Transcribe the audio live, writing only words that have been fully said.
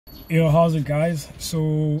Yo, how's it guys?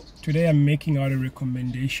 So today I'm making out a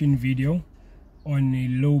recommendation video on a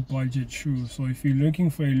low budget shoe. So if you're looking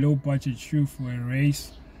for a low budget shoe for a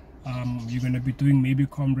race, you're gonna be doing maybe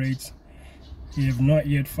comrades, you have not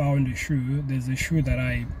yet found a shoe, there's a shoe that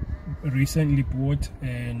I recently bought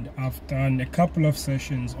and I've done a couple of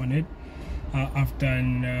sessions on it. I've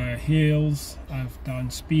done hills, I've done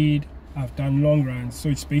speed, I've done long runs. So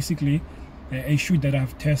it's basically a shoe that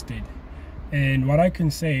I've tested. And what I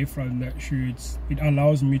can say from that shoe, it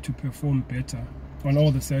allows me to perform better on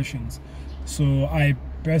all the sessions. So I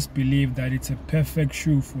best believe that it's a perfect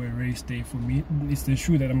shoe for a race day for me. It's the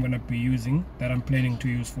shoe that I'm going to be using, that I'm planning to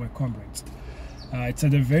use for a comrades. It's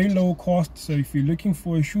at a very low cost. So if you're looking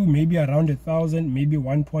for a shoe, maybe around 1,000, maybe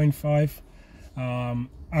 1.5,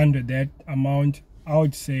 under that amount, I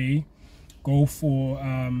would say go for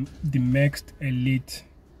the Maxed Elite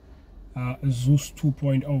Zeus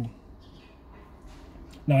 2.0.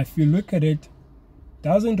 Now if you look at it,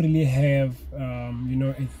 doesn't really have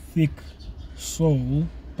a thick sole,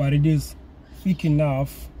 but it is thick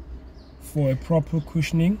enough for a proper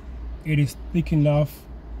cushioning. It is thick enough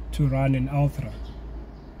to run an ultra.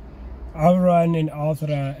 I've run an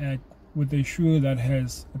ultra with a shoe that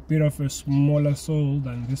has a bit of a smaller sole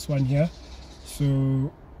than this one here.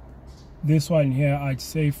 So this one here, I'd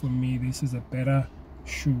say for me, this is a better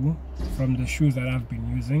shoe from the shoes that I've been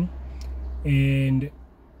using. And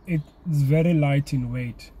it's very light in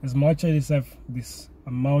weight. As much as I have this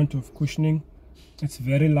amount of cushioning, it's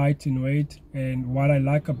very light in weight. And what I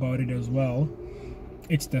like about it as well,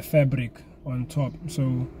 it's the fabric on top.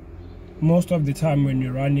 So most of the time when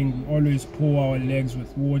you're running, we always pour our legs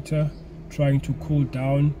with water, trying to cool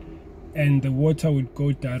down, and the water would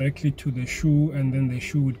go directly to the shoe and then the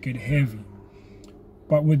shoe would get heavy.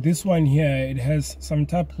 But with this one here, it has some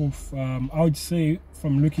type of I would say,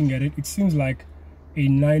 from looking at it, it seems like a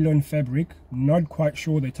nylon fabric. Not quite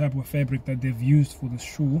sure the type of fabric that they've used for the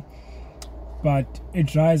shoe, but it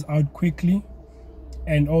dries out quickly,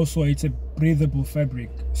 and also it's a breathable fabric,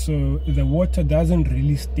 so the water doesn't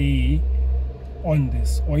really stay on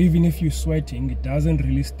this, or even if you're sweating, it doesn't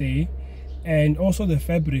really stay. And also the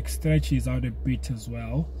fabric stretches out a bit as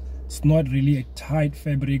well. It's not really a tight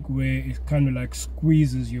fabric where it kind of like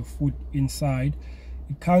squeezes your foot inside.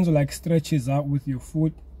 It kind of like stretches out with your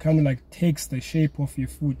foot, kind of like takes the shape of your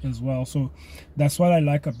foot as well. So that's what I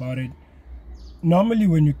like about it. Normally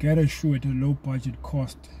when you get a shoe at a low budget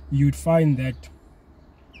cost, you'd find that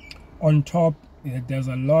on top there's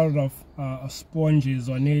a lot of sponges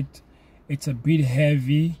on it. It's a bit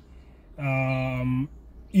heavy.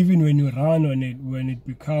 Even when you run on it, when it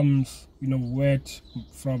becomes wet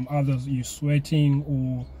from others, you're sweating,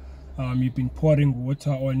 or you've been pouring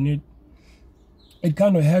water on it, it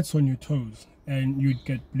kind of hurts on your toes and you'd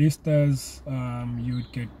get blisters, you'd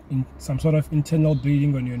get some sort of internal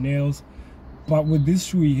bleeding on your nails. But with this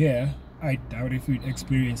shoe here, I doubt if you'd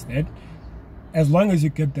experience that, as long as you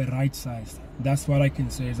get the right size. That's what I can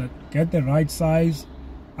say, is that get the right size.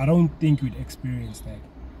 I don't think you'd experience that.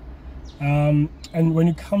 And when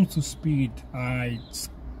it comes to speed, it's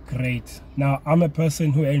great. Now I'm a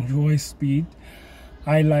person who enjoys speed.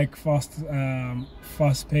 I like fast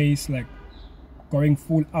pace, like going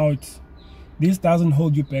full out. This doesn't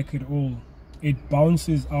hold you back at all. It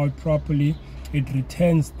bounces out properly. It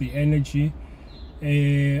retains the energy.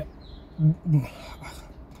 This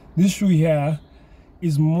shoe here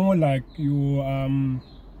is more like your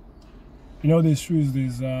these shoes,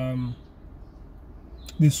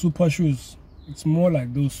 these super shoes. It's more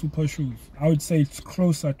like those super shoes. I would say it's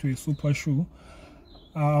closer to a super shoe.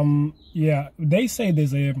 Yeah, they say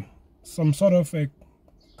there's some sort of a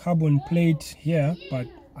carbon plate here, but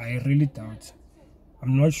I really doubt.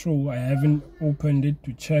 I'm not sure. I haven't opened it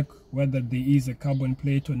to check whether there is a carbon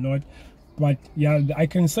plate or not. But yeah, I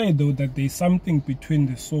can say though that there's something between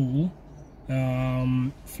the sole.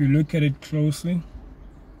 If you look at it closely,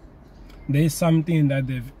 there's something that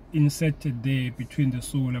they've inserted there between the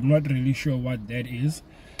sole. I'm not really sure what that is.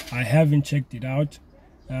 I haven't checked it out.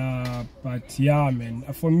 But yeah, man,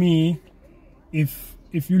 for me, if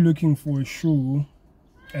you're looking for a shoe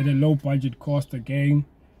at a low budget cost, again,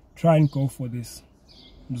 try and go for this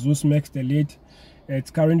Zeus Maxed Elite.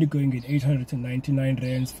 It's currently going at 899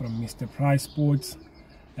 rands from Mr. Price Sports.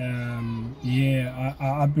 Yeah,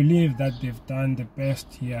 I believe that they've done the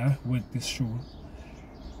best here with this shoe.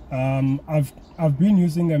 I've been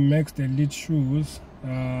using a Maxed Elite shoes.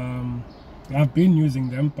 I've been using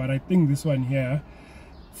them, but I think this one here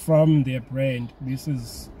from their brand, this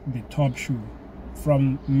is the top shoe.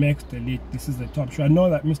 From Maxed Elite, this is the top shoe. I know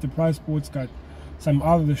that Mr. Price Sports got some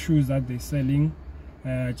other shoes that they're selling,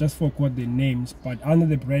 just forgot the names, but under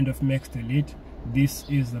the brand of Maxed Elite, this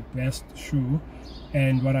is the best shoe.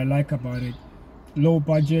 And what I like about it, low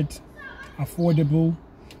budget, affordable,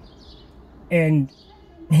 and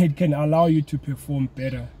it can allow you to perform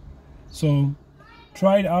better. So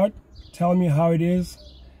try it out, tell me how it is.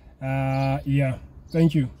 Yeah,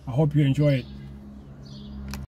 thank you. I hope you enjoy it.